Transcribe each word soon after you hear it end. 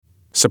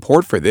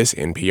Support for this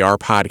NPR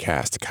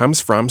podcast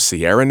comes from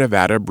Sierra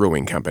Nevada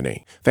Brewing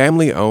Company,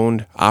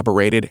 family-owned,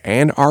 operated,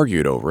 and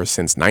argued over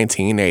since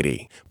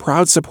 1980.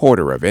 Proud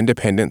supporter of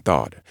independent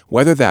thought,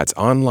 whether that's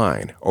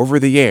online,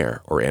 over the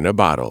air, or in a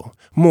bottle.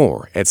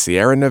 More at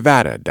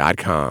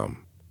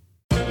sierranevada.com.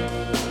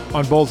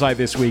 On Bullseye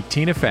this week,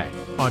 Tina Fey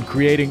on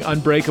creating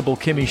Unbreakable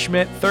Kimmy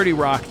Schmidt, 30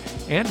 Rock,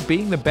 and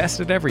being the best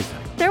at everything.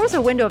 There was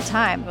a window of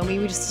time when we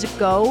would just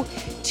go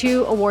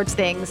to awards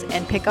things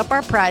and pick up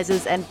our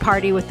prizes and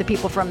party with the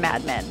people from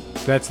Mad Men.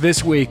 That's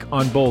this week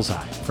on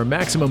Bullseye from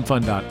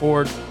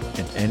MaximumFun.org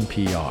and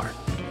NPR.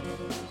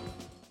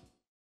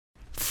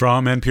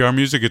 From NPR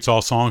Music, it's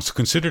All Songs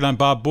Considered. I'm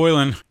Bob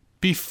Boylan.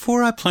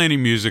 Before I play any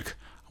music,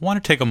 I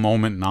want to take a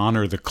moment and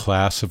honor the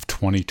class of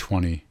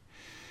 2020.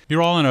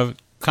 You're all in a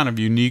kind of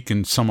unique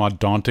and somewhat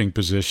daunting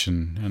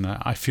position, and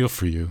I feel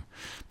for you.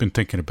 Been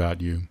thinking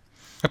about you.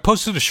 I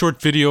posted a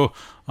short video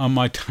on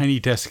my Tiny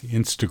Desk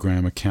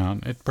Instagram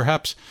account. It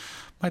perhaps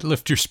might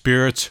lift your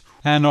spirits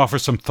and offer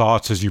some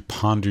thoughts as you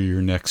ponder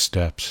your next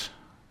steps.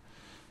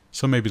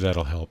 So maybe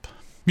that'll help.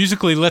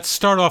 Musically, let's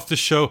start off the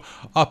show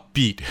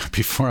upbeat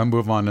before I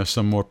move on to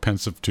some more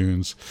pensive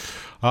tunes.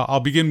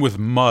 I'll begin with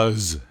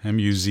Muzz,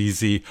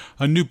 M-U-Z-Z,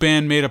 a new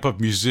band made up of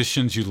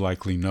musicians you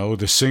likely know.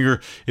 The singer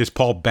is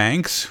Paul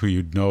Banks, who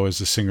you'd know as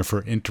the singer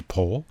for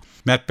Interpol.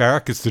 Matt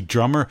Barrick is the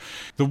drummer.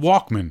 The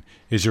Walkman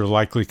is your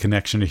likely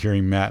connection to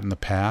hearing Matt in the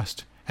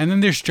past. And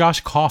then there's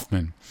Josh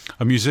Kaufman,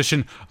 a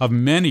musician of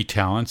many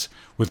talents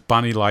with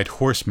Bonnie Light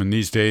Horseman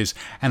these days,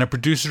 and a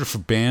producer for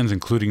bands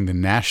including The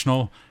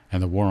National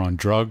and The War on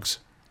Drugs.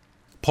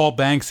 Paul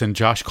Banks and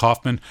Josh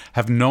Kaufman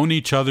have known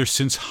each other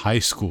since high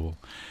school,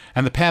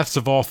 and the paths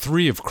of all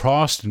three have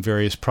crossed in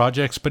various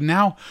projects, but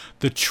now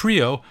the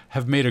trio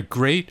have made a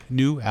great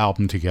new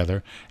album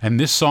together, and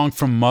this song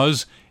from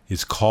Muzz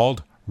is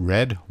called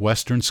Red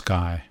Western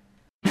Sky.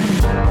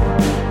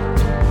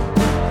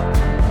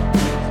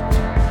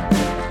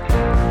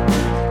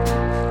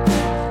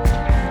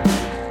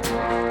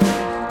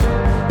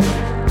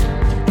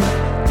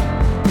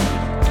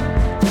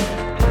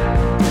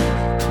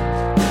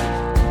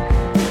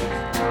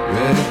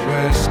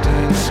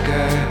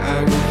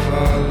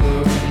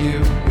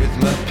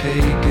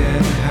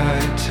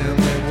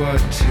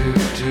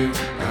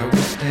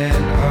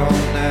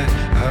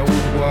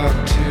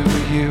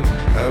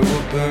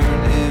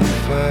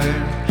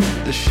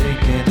 The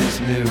shaking is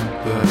new,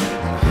 but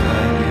when I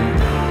find you,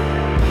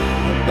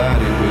 my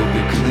body will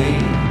be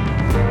clean.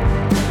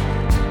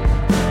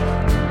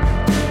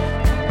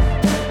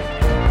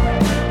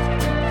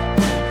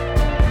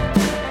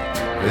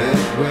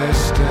 Red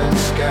western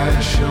sky,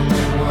 show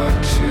me what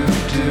to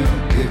do.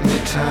 Give me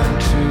time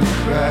to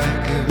cry,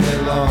 give me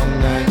long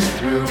nights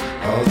through.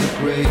 All the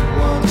great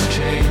ones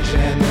change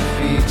and the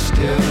feet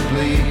still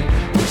bleed.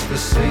 What's the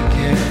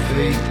sinking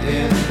faith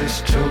in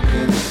this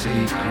token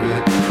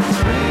secret? It's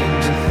vain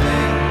to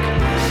think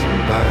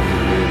somebody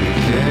really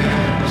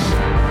cares.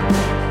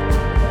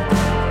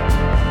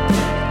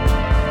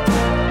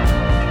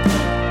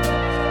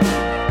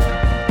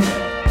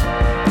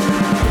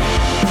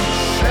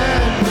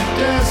 Said we're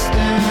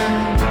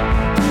destined,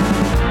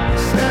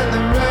 said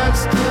the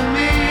rest of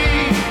me,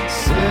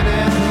 sit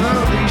in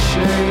lovely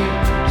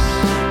shapes,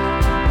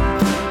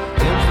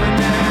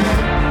 infinite.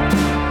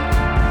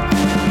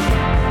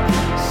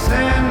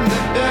 Send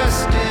the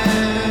best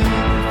in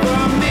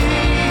for me,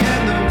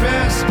 and the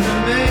rest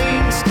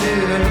remains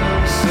still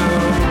so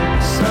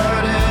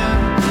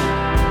sudden.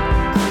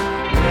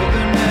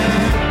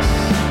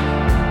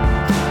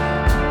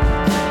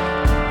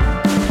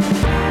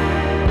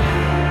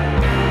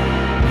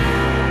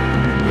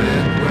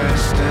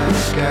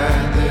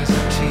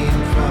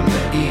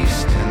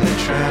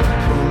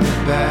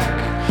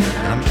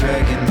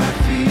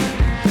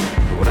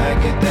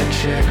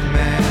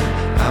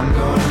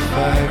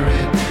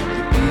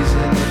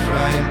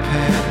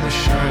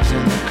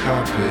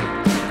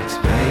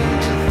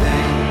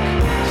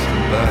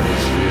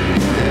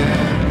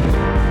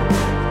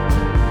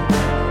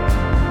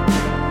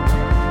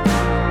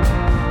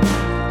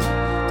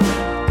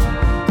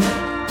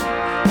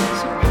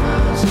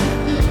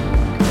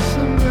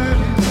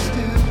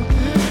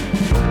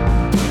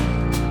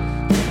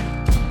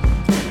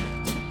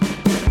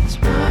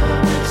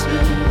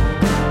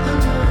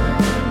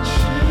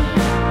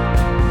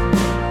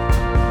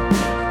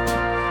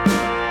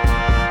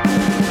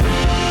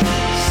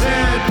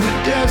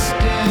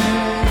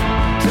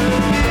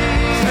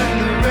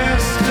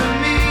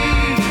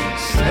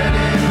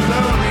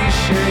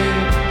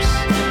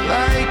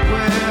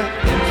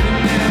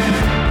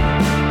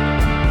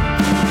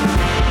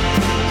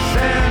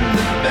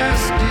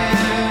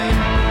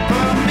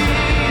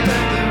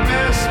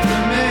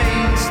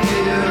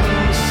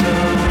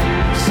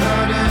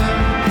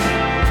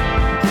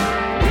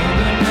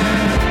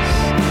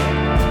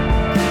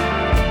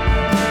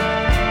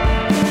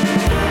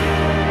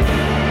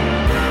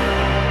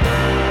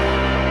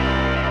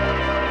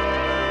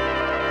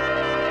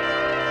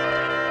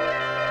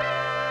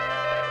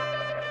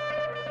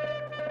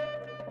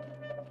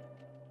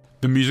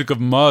 music of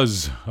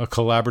Muzz, a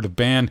collaborative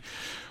band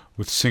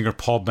with singer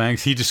Paul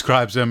Banks. He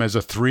describes them as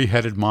a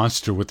three-headed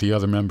monster with the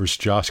other members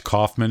Josh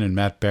Kaufman and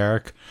Matt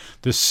Barrick.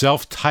 This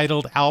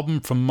self-titled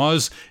album from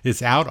Muzz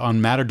is out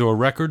on Matador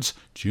Records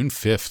June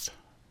 5th.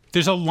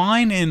 There's a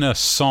line in a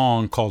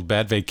song called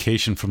Bad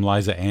Vacation from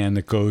Liza Ann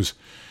that goes,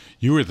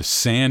 "You are the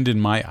sand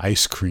in my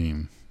ice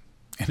cream."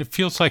 And it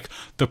feels like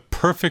the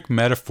perfect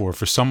metaphor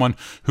for someone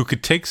who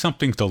could take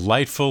something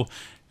delightful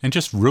and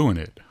just ruin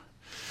it.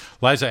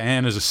 Liza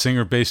Ann is a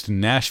singer based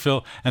in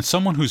Nashville and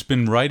someone who's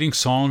been writing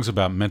songs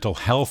about mental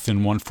health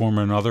in one form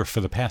or another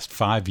for the past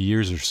 5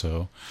 years or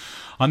so.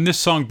 On this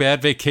song,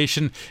 Bad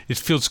Vacation, it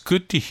feels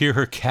good to hear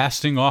her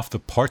casting off the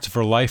parts of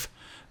her life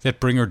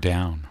that bring her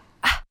down.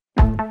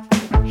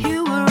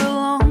 You were a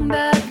long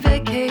bad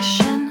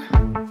vacation.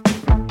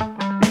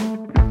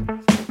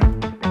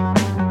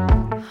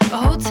 A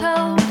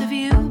hotel with a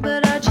view,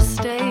 but I just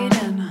stayed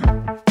in.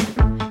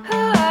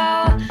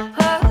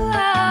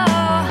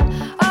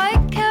 I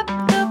kept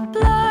the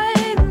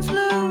blinds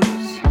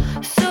loose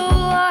so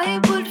light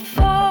would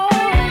fall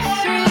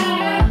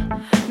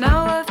through.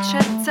 Now I've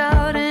checked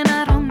out and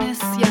I don't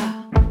miss ya.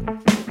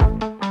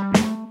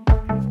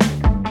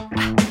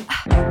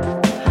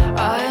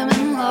 I am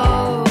in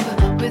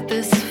love with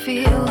this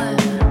feeling.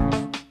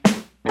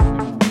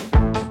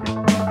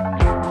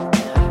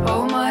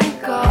 Oh my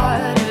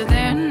God, are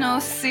there no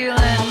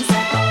ceilings?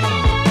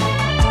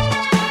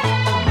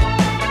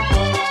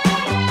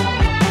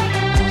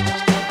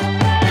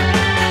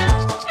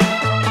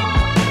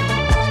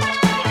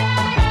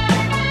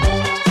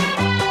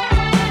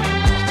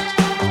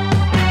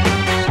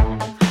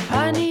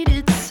 I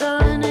needed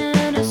sun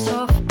and a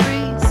soft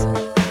breeze.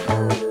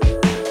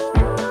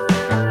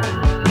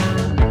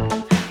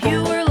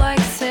 You were like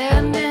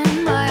sand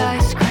in my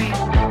ice cream.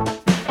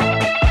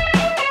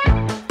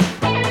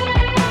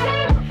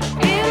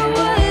 It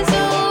was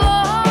a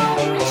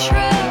long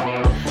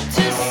trip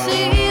to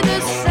see the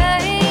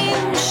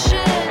same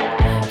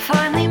shit.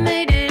 Finally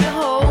made it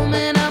home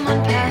and I'm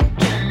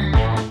unpacking.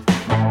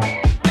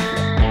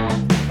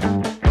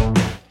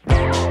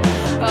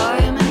 I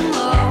am in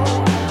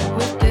love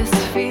with this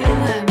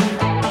feeling.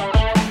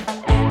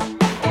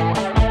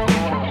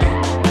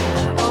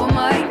 Oh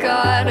my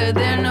God, are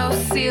there no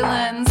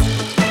ceilings?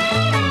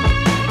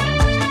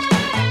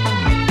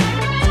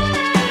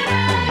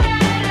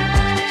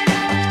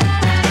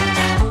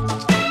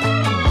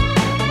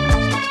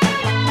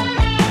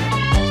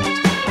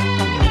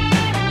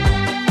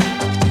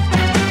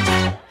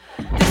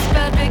 This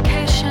bad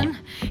vacation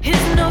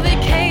is no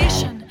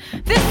vacation.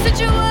 This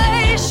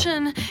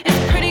situation is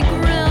pretty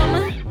grim.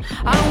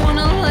 I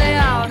wanna lay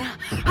out.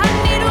 I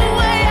need a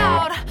way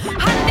out.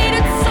 I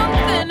needed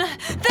something.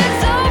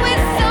 There's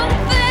always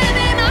something,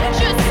 and I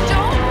just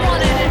don't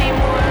want it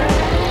anymore.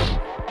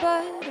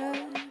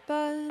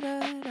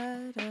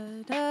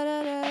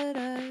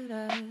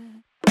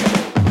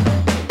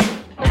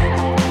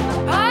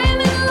 I'm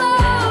in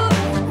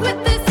love with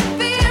this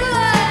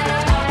feeling.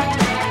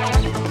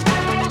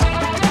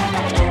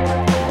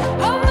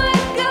 Oh my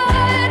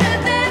God, are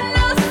there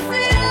no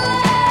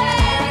ceilings?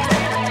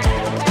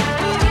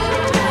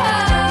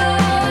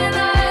 And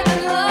I'm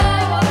in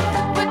love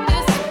with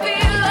this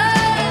feeling.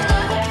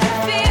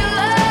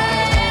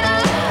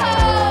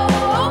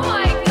 Oh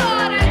my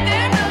God, are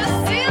there no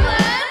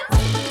ceilings?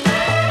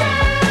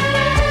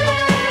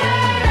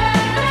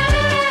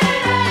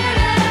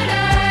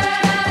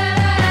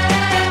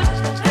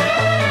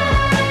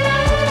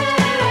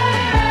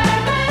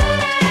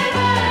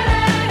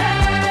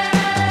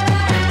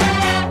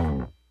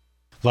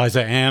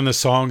 Liza Ann, the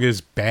song is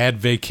Bad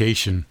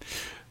Vacation.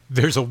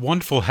 There's a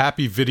wonderful,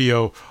 happy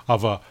video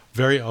of a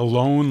very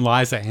alone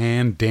Liza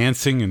Ann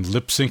dancing and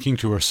lip-syncing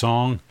to her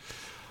song.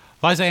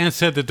 Liza Ann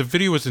said that the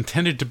video was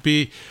intended to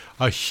be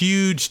a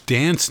huge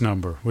dance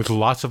number with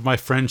lots of my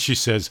friends, she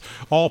says,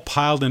 all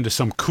piled into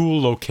some cool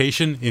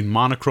location in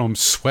monochrome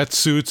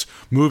sweatsuits,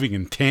 moving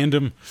in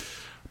tandem.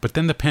 But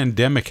then the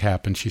pandemic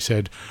happened, she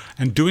said,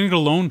 and doing it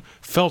alone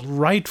felt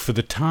right for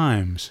the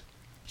times.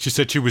 She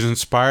said she was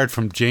inspired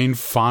from Jane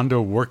Fonda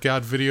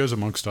workout videos,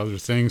 amongst other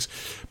things.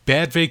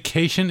 Bad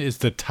Vacation is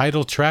the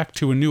title track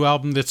to a new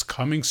album that's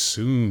coming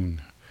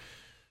soon.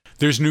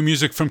 There's new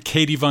music from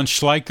Katie Von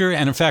Schleicher,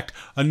 and in fact,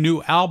 a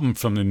new album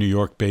from the New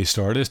York-based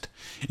artist.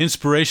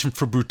 Inspiration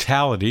for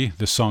Brutality,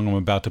 the song I'm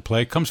about to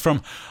play, comes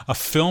from a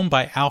film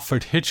by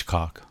Alfred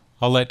Hitchcock.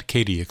 I'll let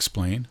Katie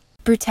explain.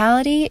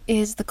 Brutality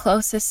is the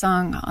closest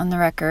song on the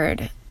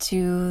record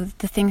to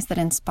the things that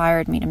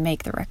inspired me to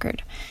make the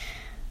record.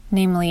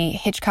 Namely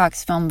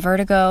Hitchcock's film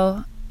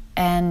Vertigo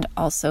and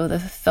also the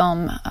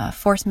film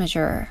Force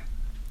Majeure.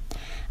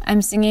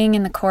 I'm singing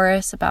in the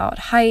chorus about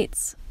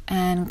heights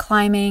and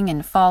climbing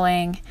and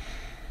falling,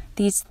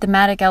 these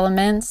thematic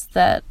elements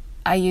that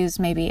I use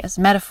maybe as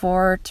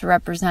metaphor to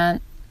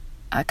represent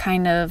a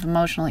kind of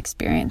emotional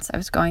experience I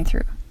was going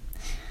through.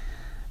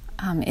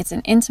 It's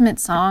an intimate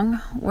song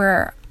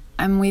where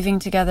I'm weaving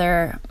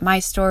together my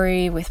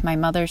story with my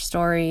mother's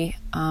story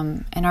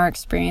and our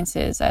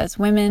experiences as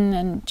women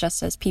and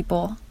just as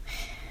people.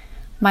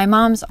 My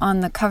mom's on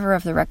the cover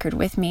of the record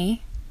with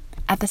me.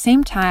 At the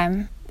same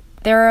time,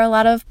 there are a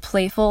lot of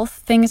playful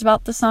things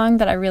about the song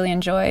that I really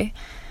enjoy.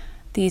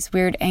 These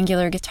weird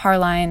angular guitar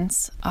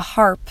lines, a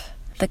harp,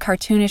 the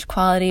cartoonish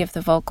quality of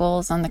the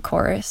vocals on the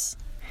chorus.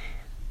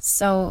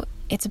 So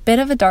it's a bit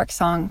of a dark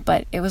song,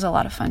 but it was a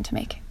lot of fun to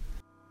make.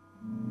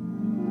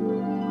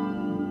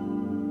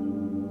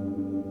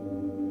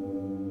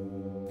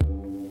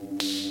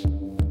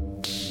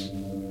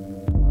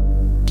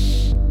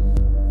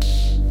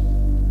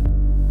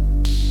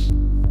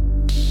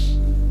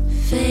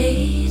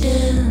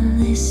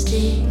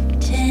 Fatalistic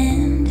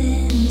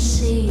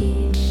tendencies,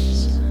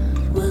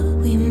 what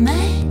we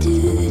might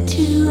do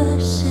to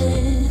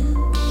ourselves.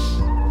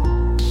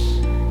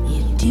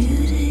 You do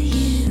to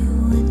you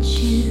what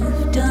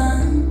you've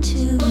done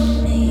to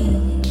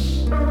me.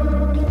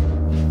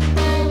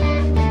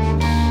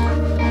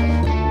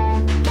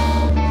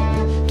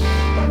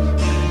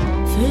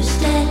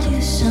 First I do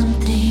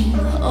something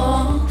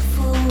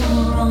awful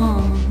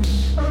wrong,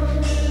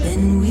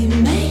 then we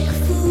make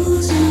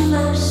fools of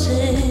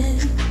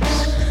ourselves.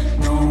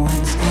 No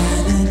one's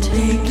gonna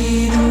take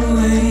it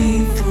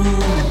away from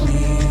me.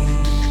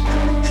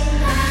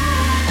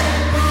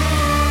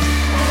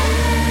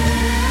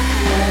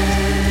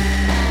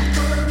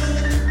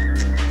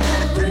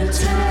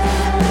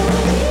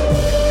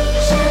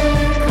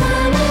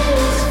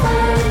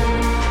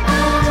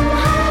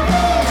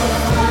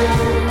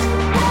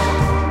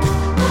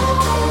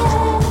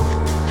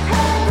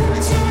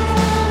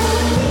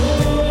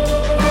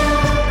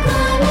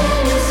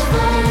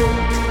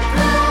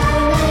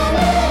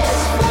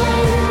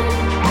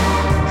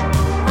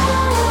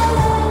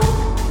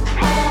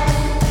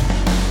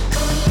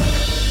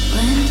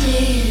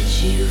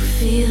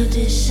 Feel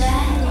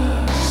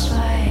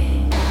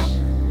dissatisfied,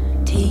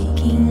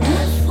 taking a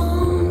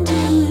phone to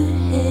your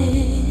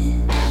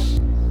head.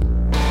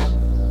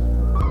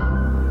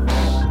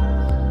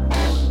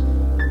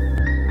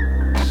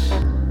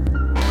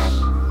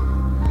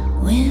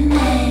 When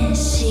I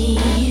see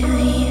you,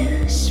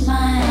 you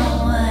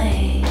smile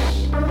wide.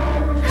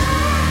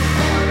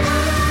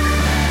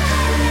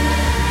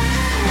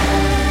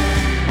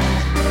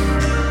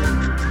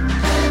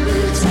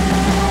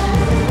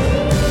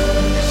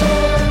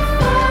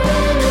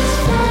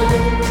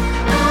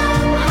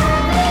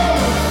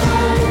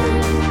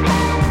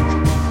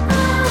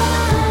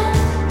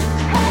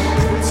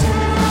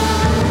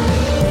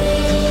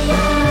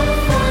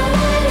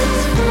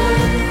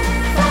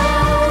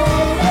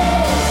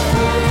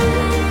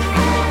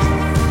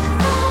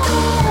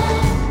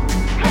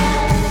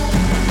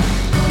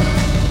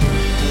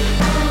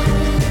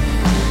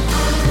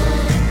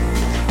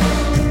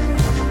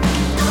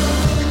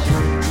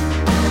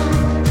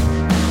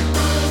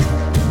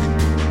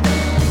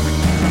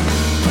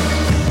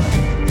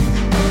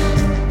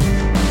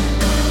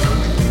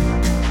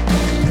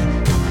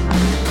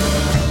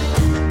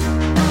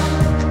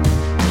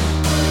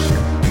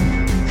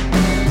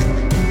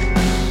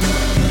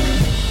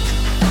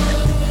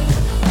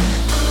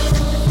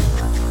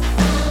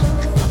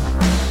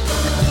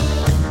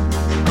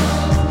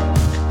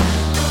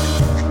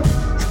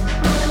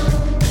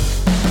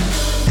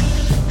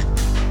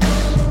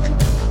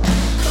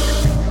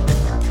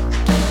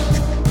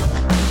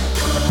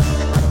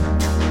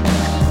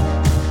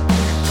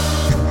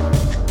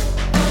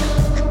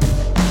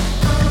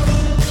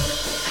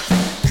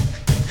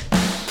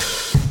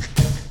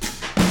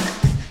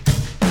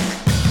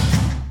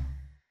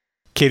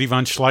 Katie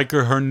von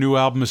Schleicher, her new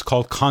album is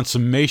called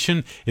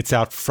Consummation. It's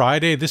out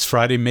this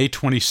Friday, May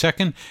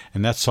 22nd,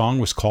 and that song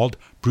was called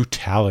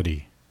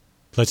Brutality.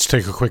 Let's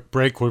take a quick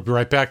break. We'll be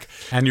right back.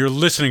 And you're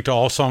listening to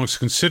All Songs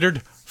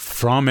Considered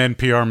from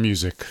NPR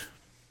Music.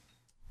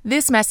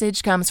 This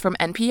message comes from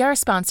NPR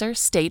sponsor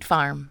State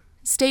Farm.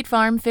 State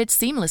Farm fits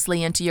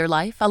seamlessly into your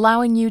life,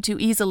 allowing you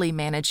to easily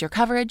manage your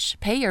coverage,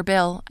 pay your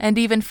bill, and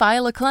even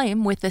file a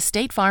claim with the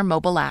State Farm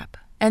mobile app.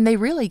 And they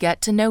really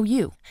get to know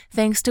you.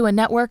 Thanks to a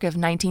network of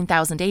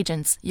 19,000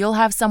 agents, you'll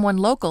have someone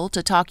local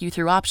to talk you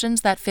through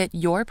options that fit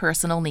your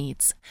personal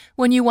needs.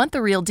 When you want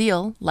the real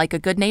deal, like a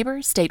good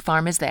neighbor, State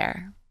Farm is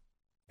there.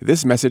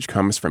 This message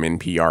comes from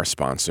NPR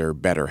sponsor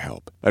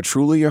BetterHelp, a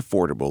truly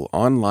affordable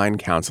online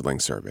counseling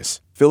service.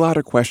 Fill out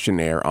a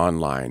questionnaire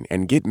online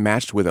and get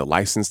matched with a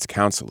licensed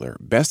counselor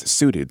best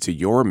suited to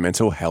your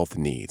mental health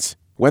needs.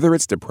 Whether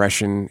it's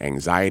depression,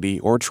 anxiety,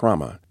 or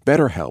trauma,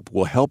 BetterHelp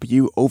will help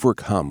you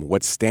overcome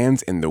what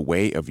stands in the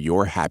way of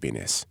your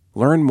happiness.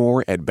 Learn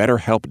more at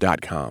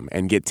BetterHelp.com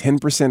and get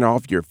 10%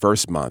 off your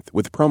first month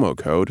with promo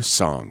code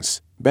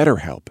SONGS.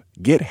 BetterHelp.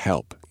 Get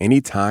help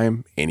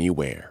anytime,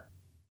 anywhere.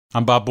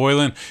 I'm Bob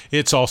Boylan.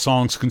 It's All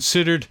Songs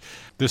Considered.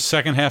 This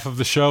second half of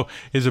the show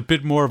is a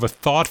bit more of a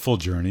thoughtful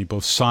journey,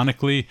 both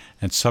sonically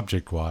and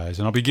subject-wise.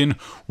 And I'll begin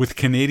with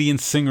Canadian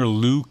singer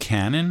Lou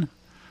Canon.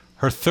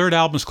 Her third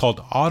album is called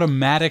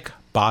Automatic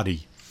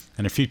Body,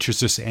 and it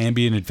features this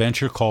ambient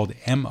adventure called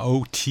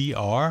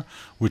MOTR,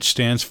 which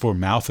stands for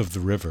Mouth of the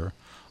River.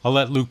 I'll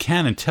let Lou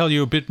Canon tell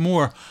you a bit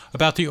more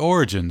about the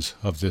origins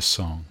of this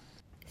song.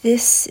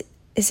 This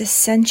is a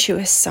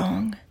sensuous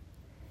song.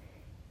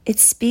 It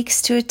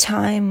speaks to a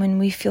time when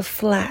we feel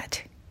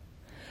flat,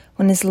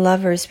 when as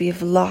lovers we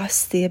have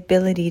lost the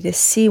ability to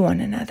see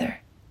one another,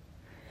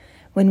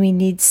 when we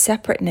need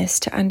separateness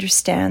to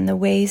understand the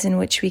ways in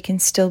which we can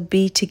still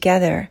be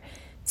together,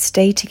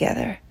 stay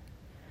together.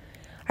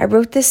 I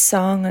wrote this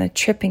song on a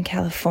trip in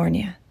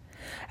California.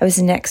 I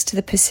was next to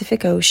the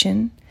Pacific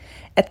Ocean,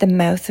 at the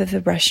mouth of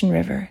the Russian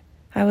River.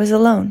 I was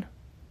alone,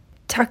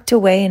 tucked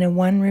away in a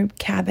one-room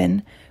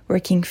cabin,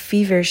 working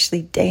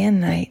feverishly day and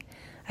night.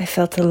 I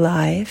felt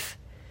alive.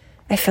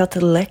 I felt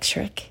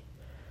electric.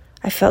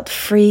 I felt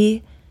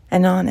free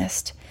and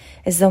honest,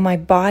 as though my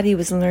body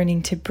was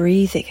learning to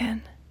breathe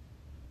again.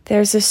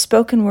 There's a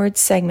spoken word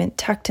segment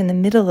tucked in the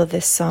middle of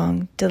this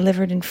song,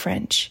 delivered in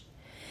French.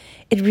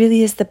 It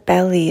really is the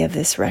belly of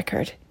this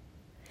record.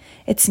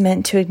 It's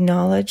meant to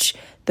acknowledge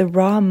the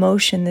raw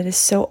emotion that is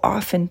so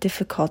often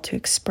difficult to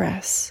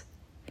express.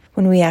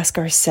 When we ask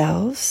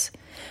ourselves,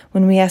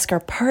 when we ask our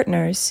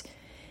partners,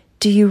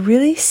 do you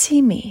really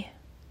see me?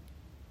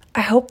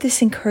 I hope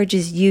this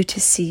encourages you to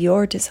see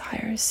your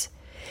desires,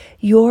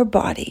 your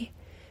body,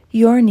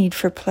 your need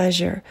for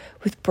pleasure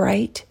with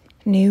bright,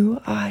 new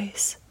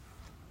eyes.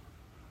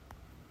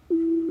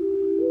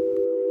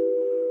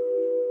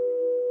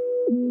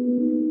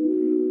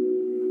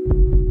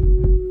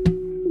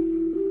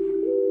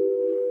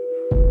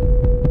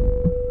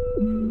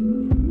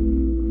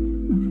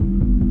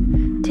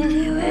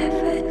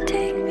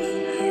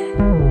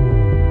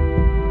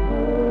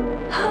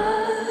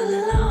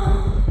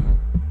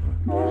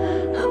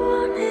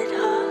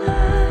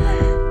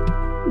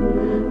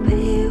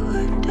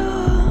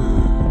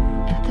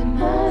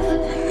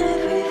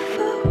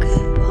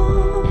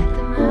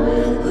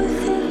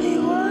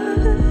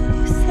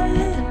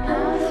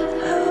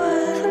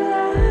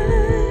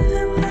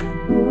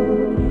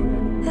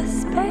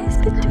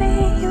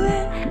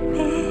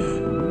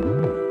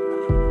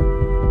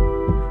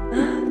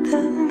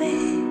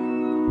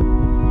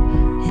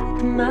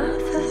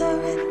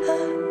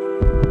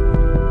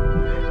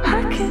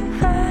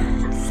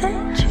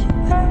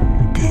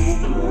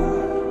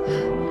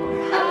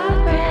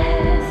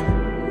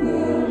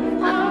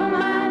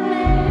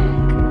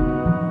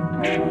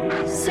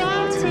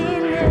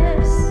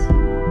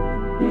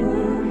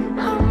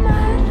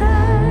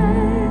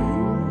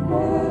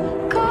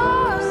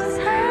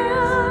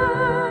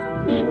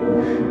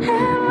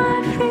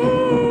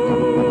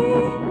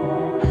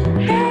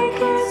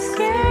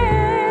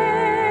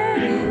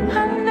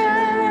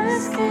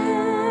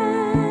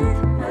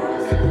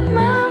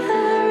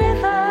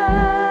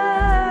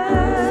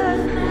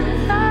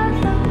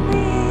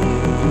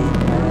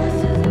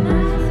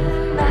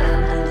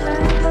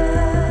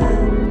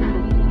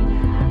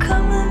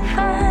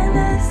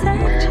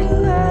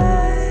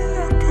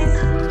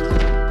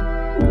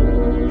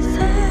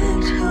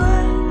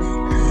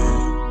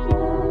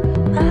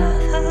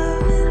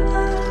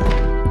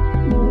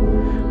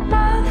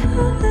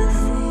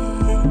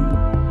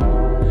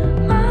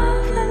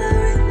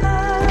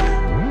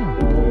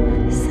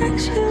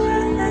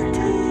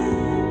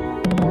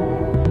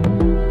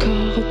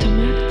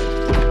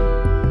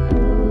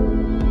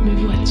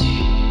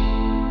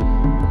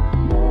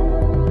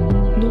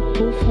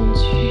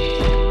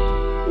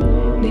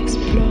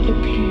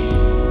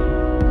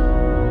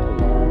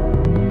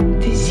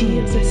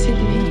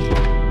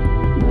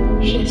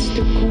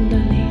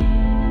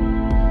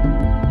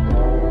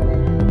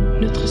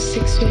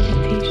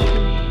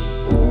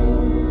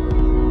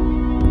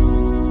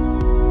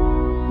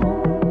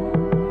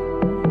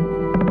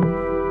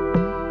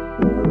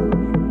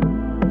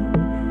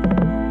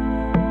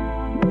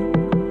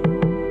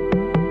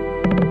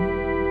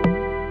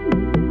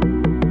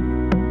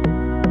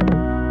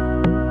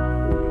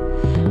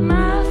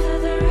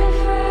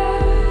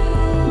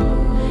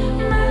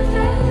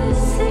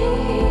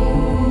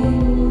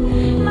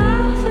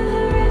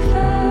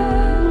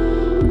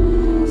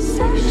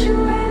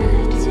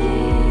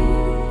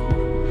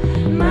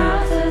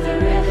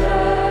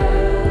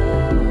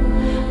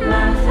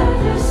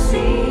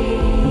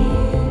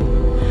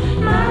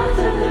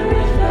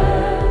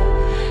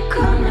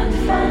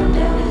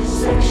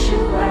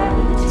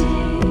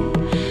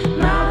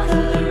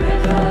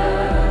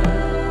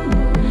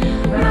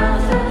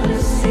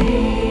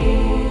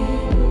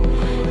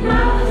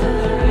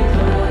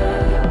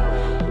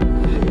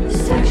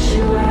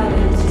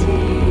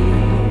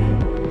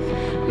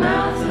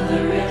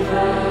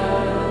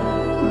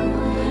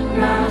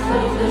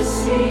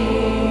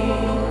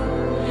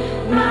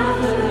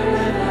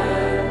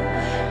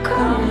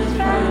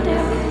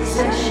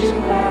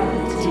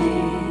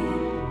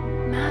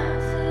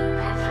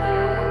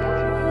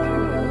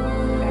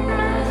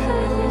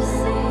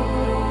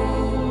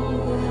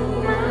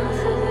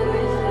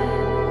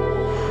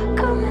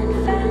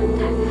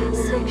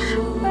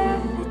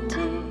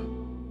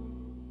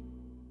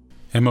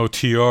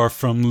 MOTR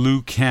from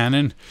Lou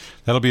Canon.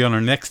 That'll be on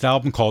our next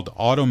album called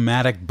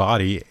Automatic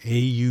Body,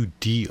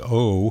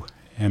 AUDOMATIC,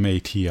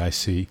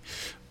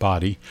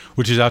 Body,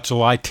 which is out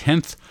July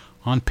 10th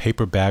on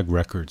Paper Bag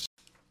Records.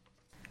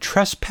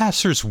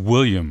 Trespassers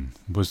William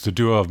was the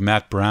duo of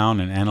Matt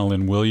Brown and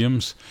Annalyn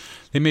Williams.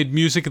 They made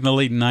music in the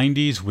late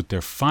 90s, with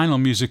their final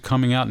music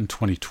coming out in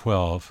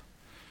 2012.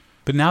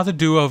 But now the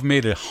duo have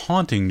made a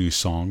haunting new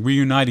song,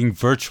 reuniting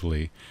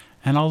virtually,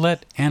 and I'll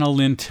let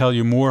Annalyn tell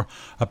you more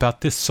about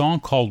this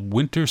song called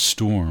Winter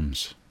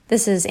Storms.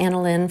 This is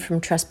Annalyn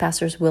from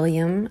Trespassers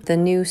William. The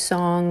new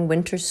song,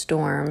 Winter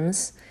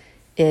Storms,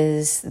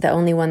 is the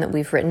only one that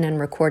we've written and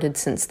recorded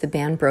since the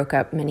band broke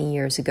up many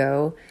years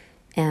ago.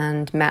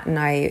 And Matt and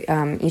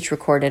I each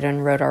recorded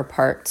and wrote our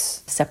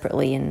parts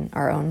separately in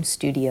our own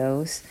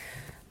studios.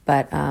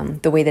 But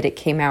the way that it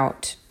came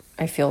out,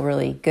 I feel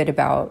really good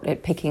about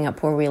it picking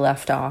up where we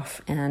left off.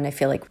 And I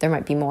feel like there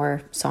might be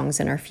more songs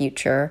in our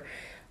future.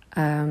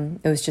 It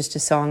was just a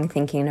song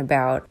thinking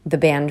about the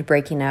band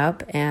breaking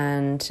up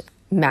and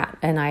Matt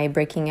and I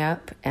breaking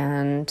up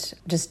and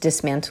just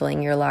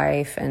dismantling your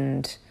life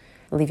and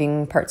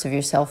leaving parts of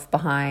yourself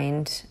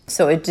behind.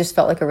 So it just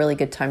felt like a really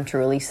good time to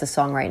release the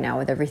song right now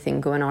with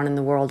everything going on in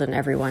the world and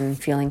everyone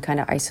feeling kind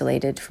of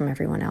isolated from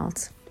everyone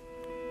else.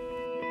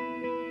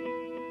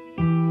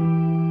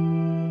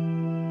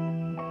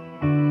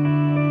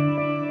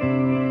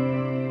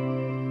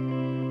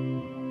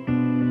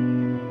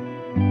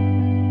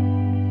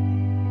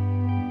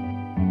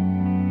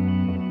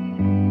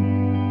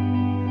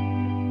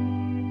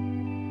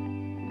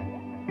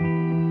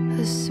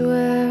 I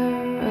swear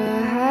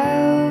I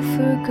have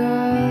forgotten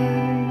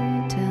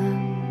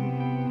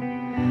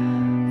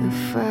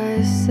if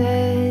I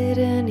said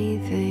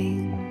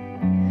anything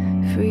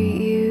for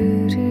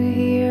you to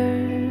hear.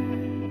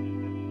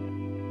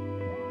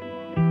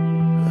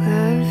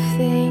 Left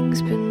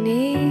things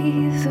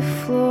beneath the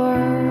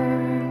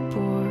floorboards.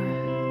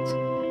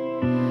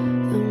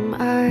 Am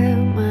I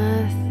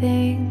my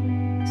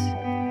things?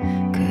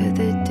 Could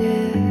they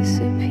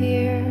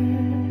disappear?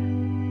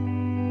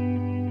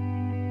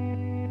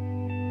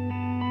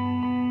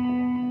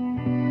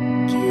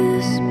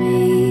 Kiss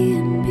me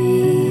and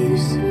be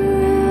surrounded.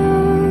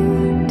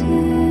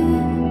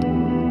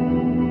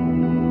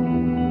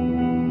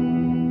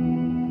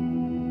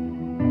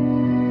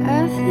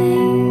 I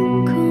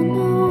think I'm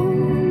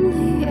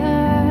only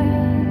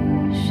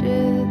ashes.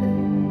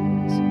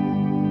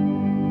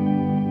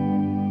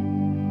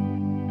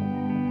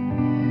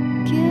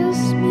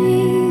 Kiss me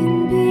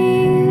and be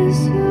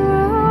surrounded.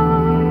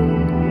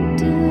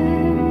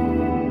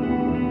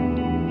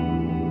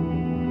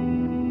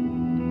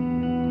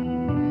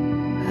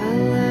 Our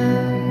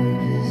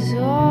love is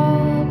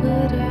all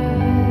but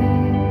ashes.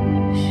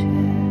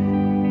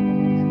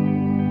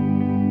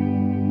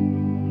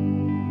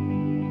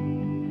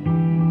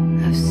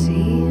 I've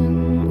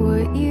seen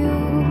what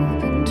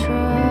you've been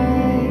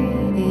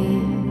trying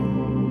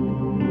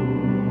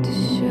to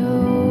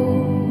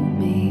show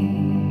me,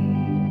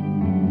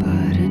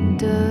 but it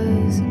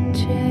doesn't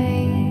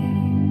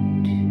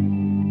change.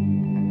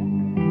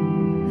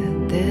 That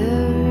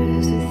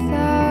there's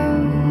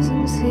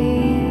 1,000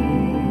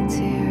 seats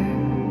here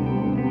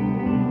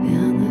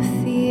in the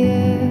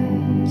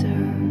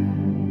theater,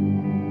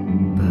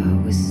 but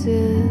we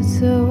sit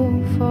so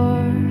far.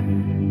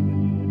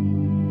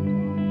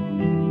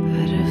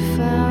 But I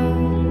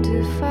found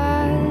if I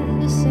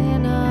say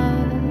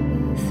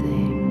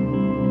nothing,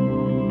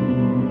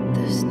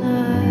 there's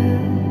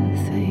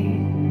nothing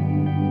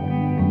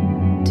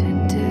to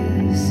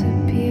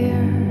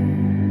disappear.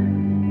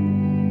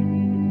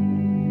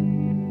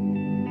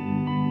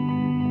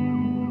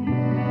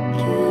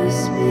 Kiss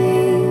me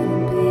and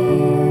be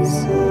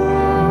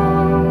surrounded.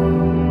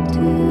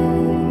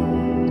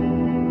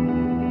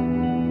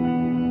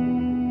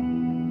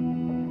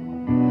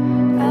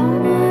 I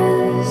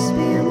must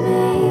be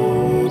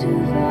made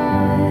of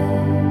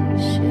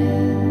ashes.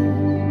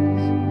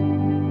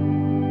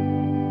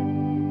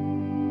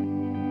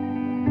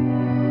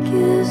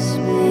 Kiss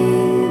me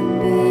and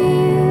be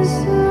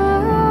surrounded.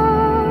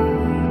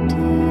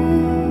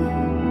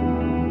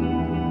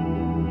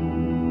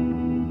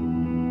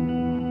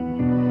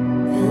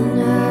 And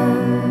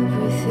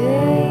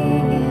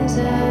everything is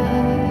ashes.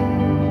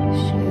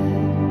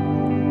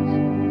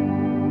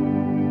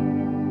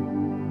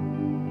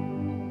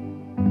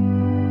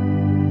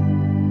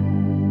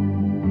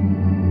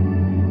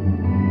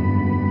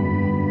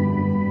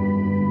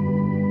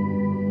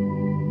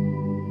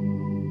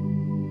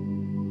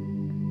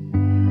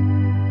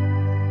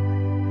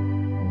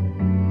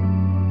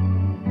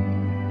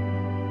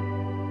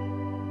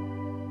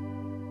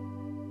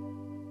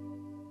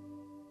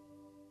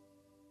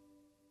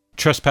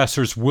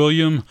 Trespassers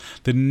William.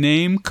 The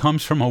name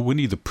comes from a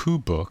Winnie the Pooh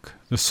book.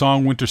 The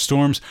song Winter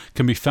Storms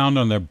can be found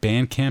on their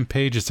Bandcamp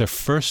page. It's their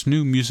first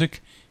new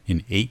music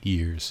in 8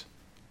 years.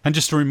 And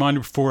just a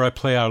reminder before I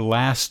play our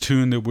last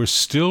tune that we're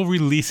still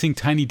releasing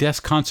Tiny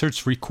Desk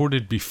concerts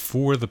recorded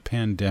before the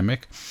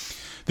pandemic.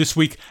 This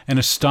week, an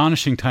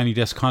astonishing Tiny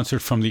Desk concert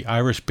from the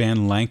Irish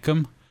band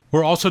Lankum.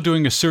 We're also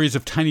doing a series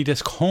of Tiny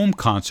Desk home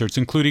concerts,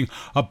 including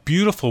a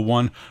beautiful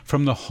one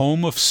from the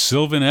home of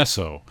Sylvan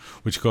Esso,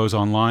 which goes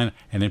online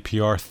at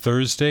NPR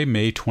Thursday,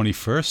 May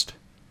 21st.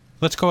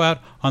 Let's go out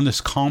on this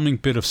calming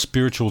bit of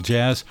spiritual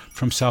jazz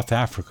from South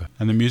Africa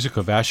and the music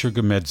of Asher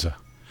Gemedza.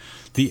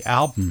 The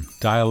album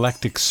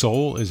Dialectic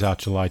Soul is out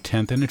July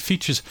 10th, and it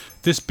features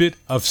this bit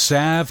of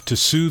salve to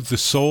soothe the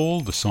soul.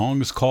 The song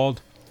is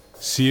called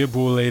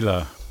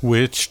Siyabulela,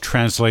 which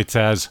translates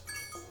as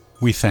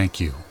We Thank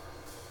You.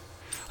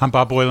 I'm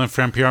Bob Boylan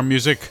for NPR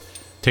Music.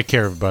 Take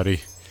care,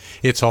 everybody.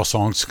 It's All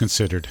Songs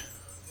Considered.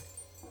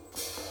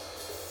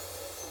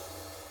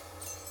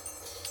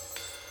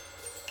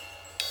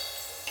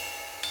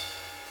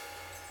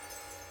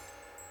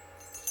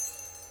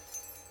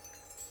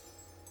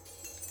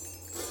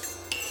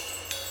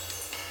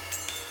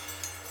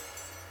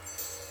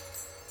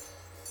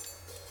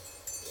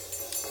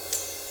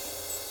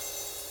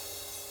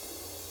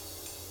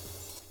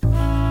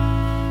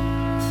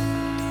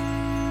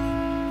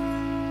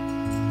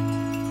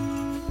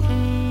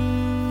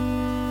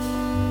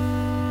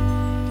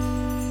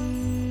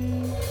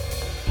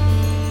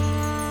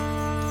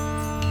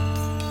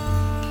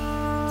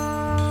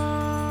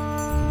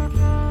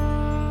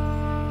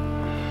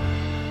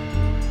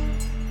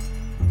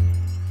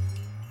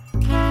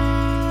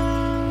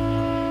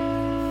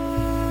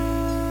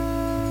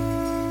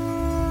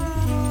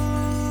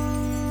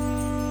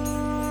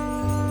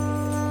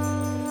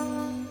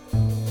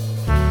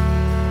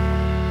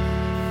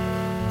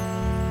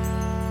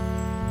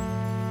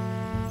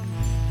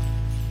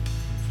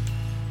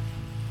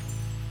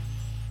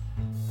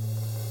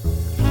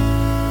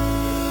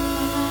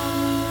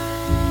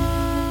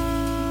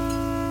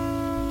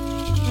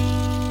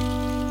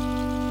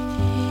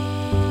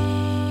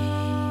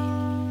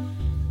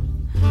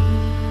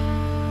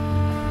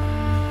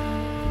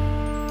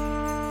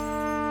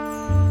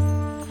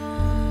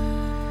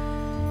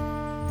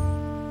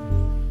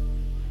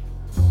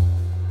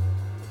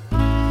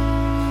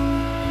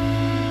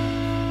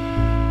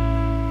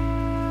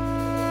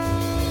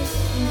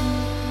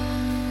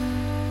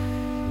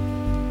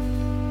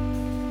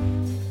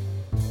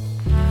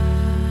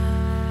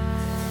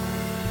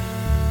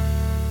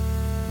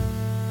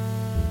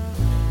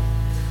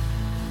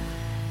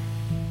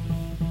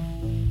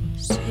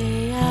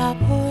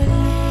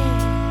 Siyabulela.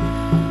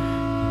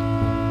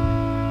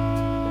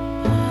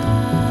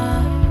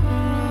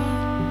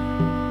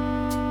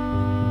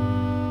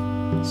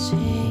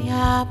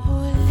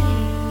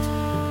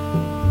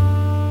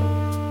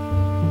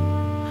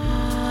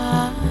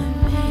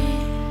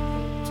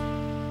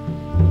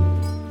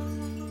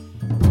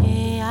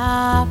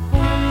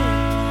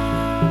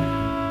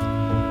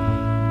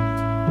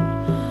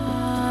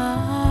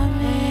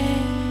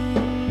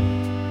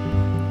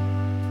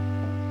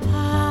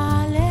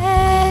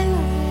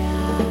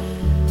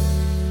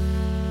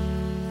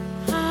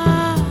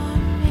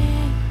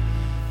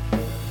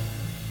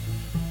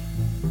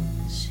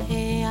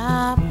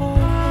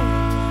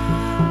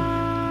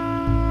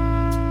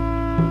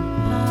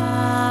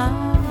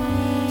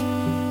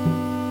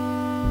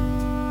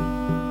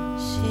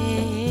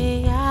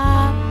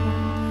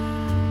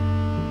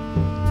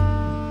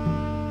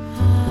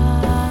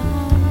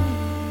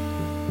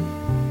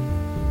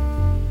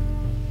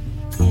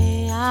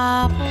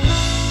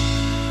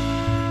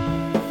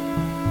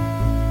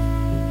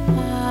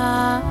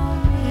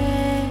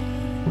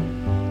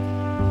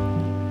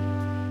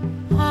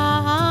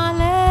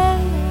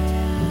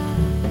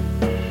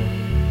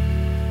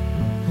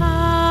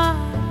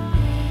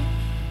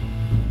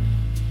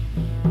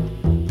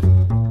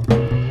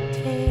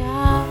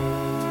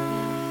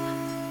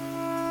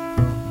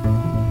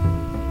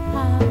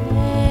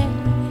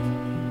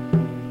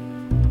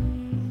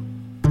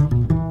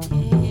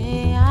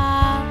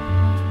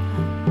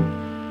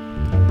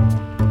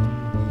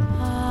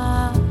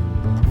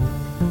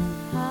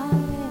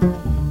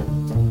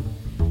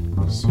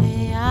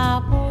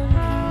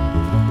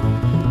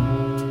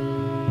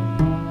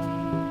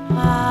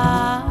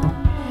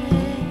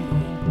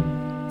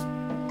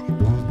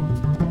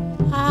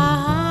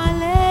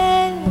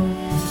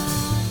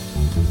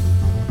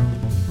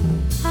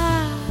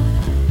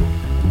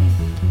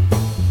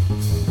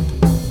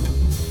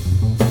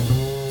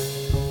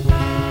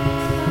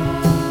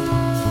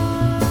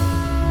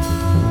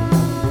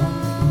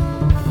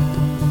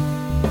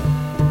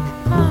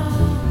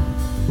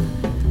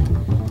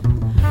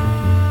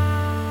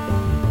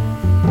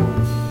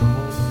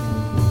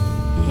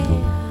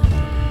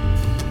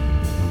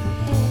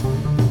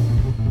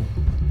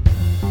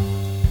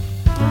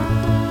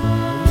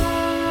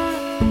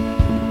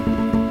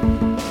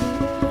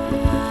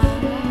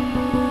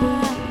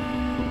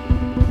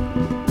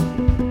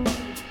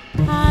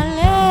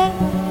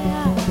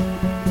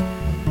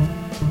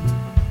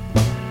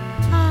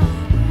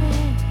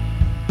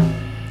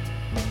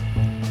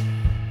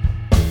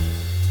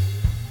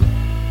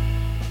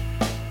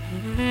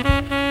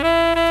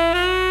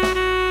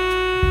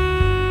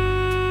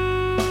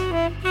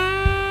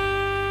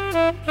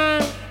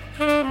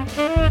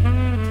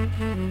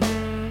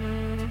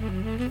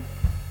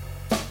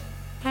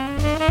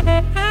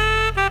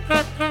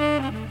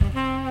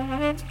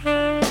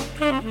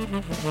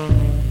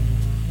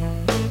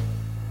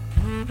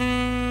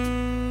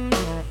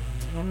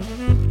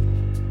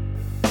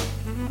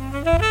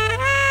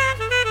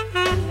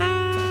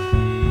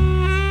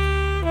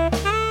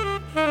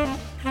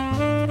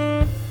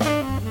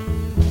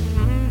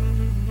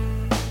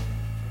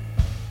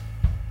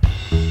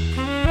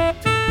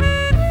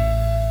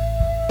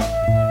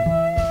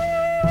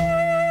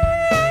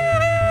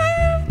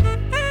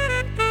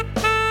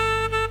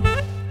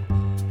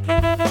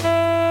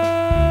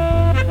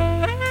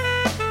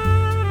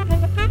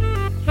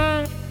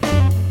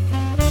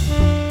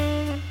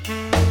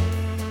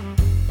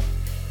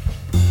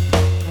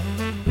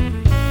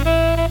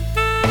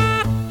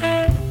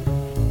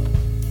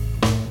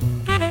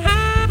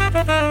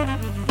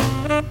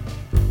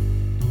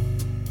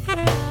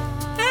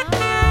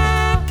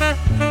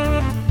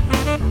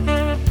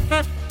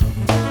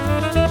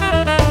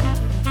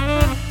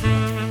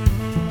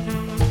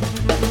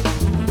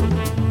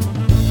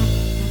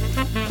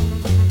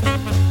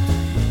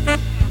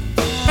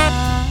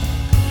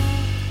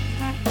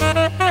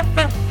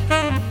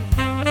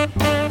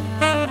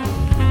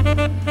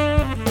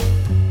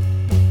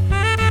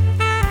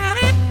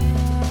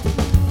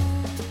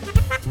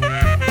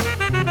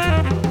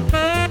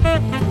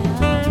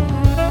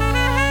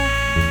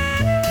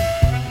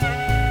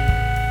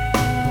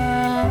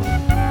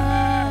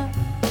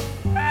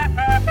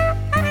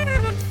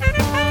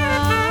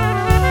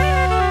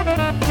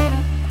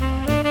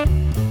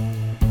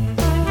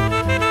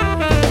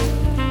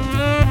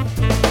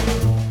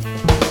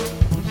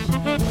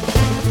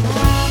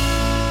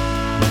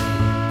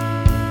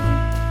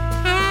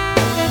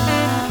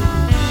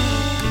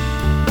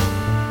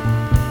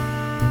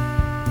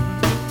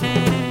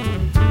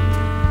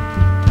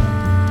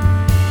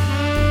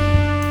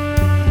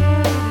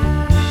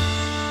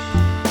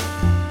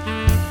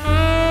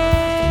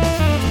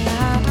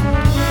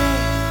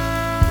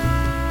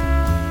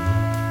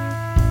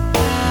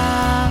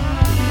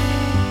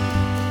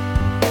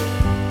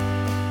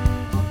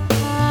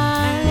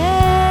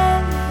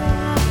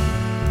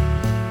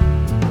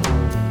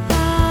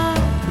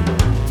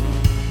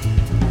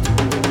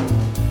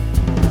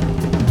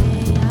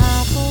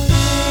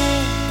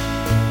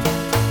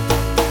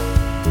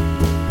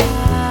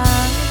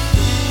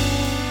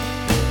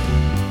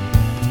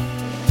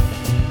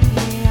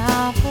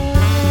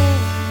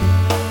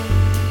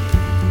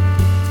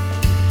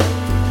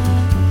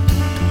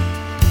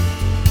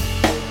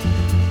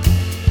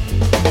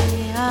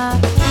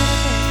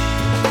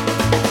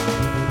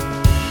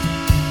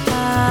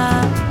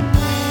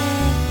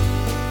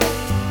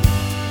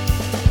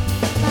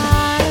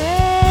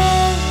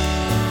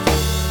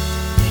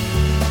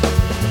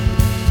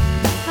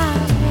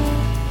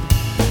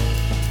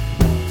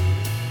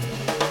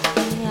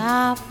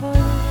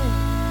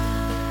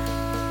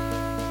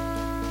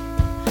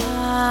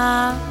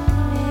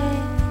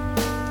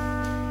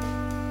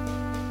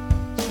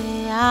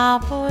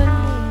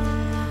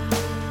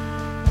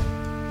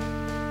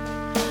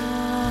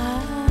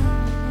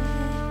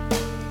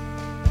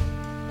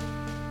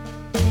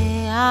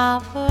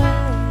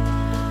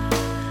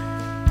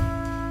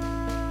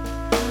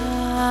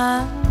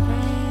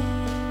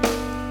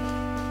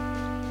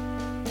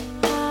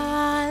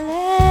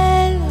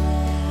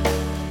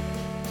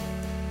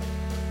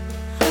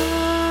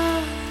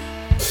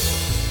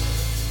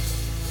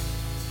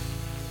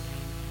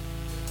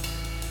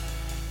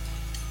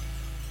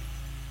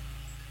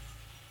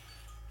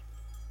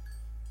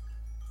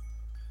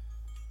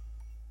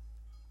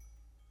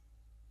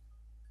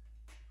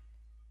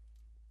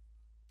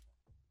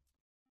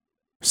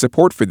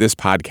 Support for this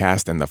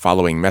podcast and the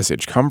following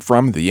message come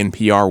from the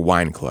NPR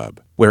Wine Club,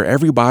 where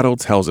every bottle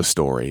tells a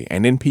story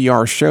and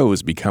NPR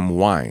shows become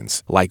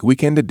wines, like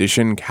Weekend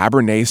Edition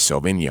Cabernet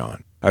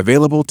Sauvignon.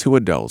 Available to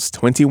adults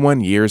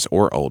 21 years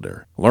or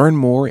older. Learn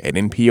more at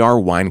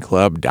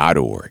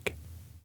nprwineclub.org.